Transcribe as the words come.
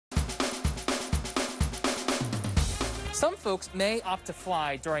Some folks may opt to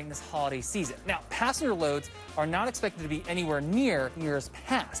fly during this holiday season. Now, passenger loads are not expected to be anywhere near years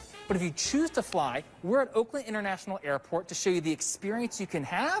past. But if you choose to fly, we're at Oakland International Airport to show you the experience you can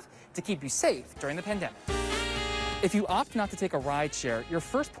have to keep you safe during the pandemic. If you opt not to take a ride share, your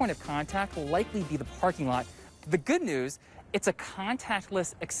first point of contact will likely be the parking lot. The good news, it's a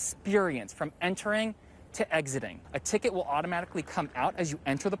contactless experience from entering to exiting. A ticket will automatically come out as you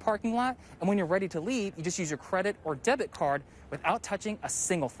enter the parking lot, and when you're ready to leave, you just use your credit or debit card without touching a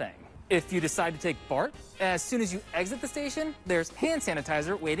single thing. If you decide to take BART, as soon as you exit the station, there's hand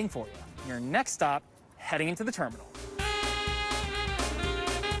sanitizer waiting for you. Your next stop, heading into the terminal.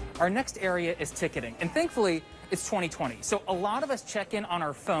 Our next area is ticketing, and thankfully, it's 2020, so a lot of us check in on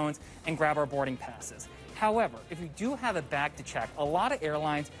our phones and grab our boarding passes. However, if you do have a bag to check, a lot of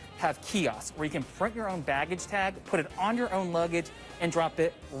airlines have kiosks where you can print your own baggage tag, put it on your own luggage, and drop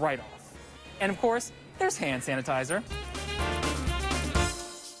it right off. And of course, there's hand sanitizer.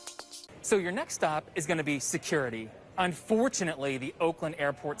 So your next stop is going to be security. Unfortunately, the Oakland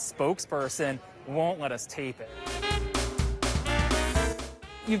Airport spokesperson won't let us tape it.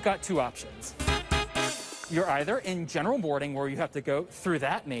 You've got two options. You're either in general boarding, where you have to go through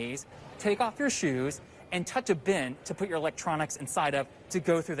that maze, take off your shoes, and touch a bin to put your electronics inside of to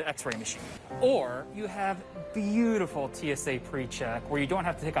go through the x-ray machine. Or you have beautiful TSA pre-check, where you don't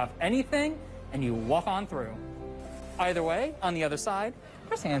have to take off anything and you walk on through. Either way, on the other side,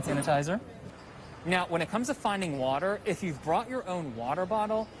 there's hand sanitizer. Now, when it comes to finding water, if you've brought your own water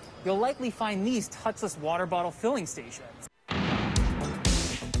bottle, you'll likely find these touchless water bottle filling stations.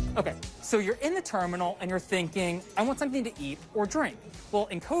 Okay, so you're in the terminal and you're thinking, I want something to eat or drink. Well,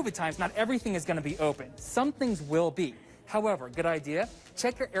 in COVID times, not everything is going to be open. Some things will be. However, good idea,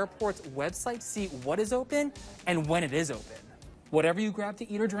 check your airport's website to see what is open and when it is open. Whatever you grab to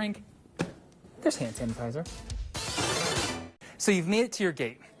eat or drink, there's hand sanitizer. So you've made it to your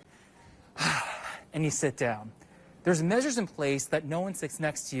gate, and you sit down. There's measures in place that no one sits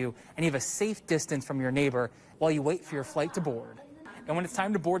next to you, and you have a safe distance from your neighbor while you wait for your flight to board. And when it's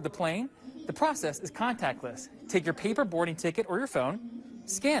time to board the plane, the process is contactless. Take your paper boarding ticket or your phone,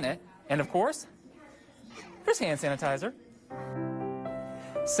 scan it, and of course, there's hand sanitizer.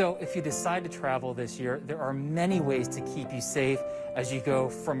 So if you decide to travel this year, there are many ways to keep you safe as you go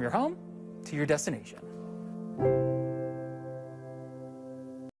from your home to your destination.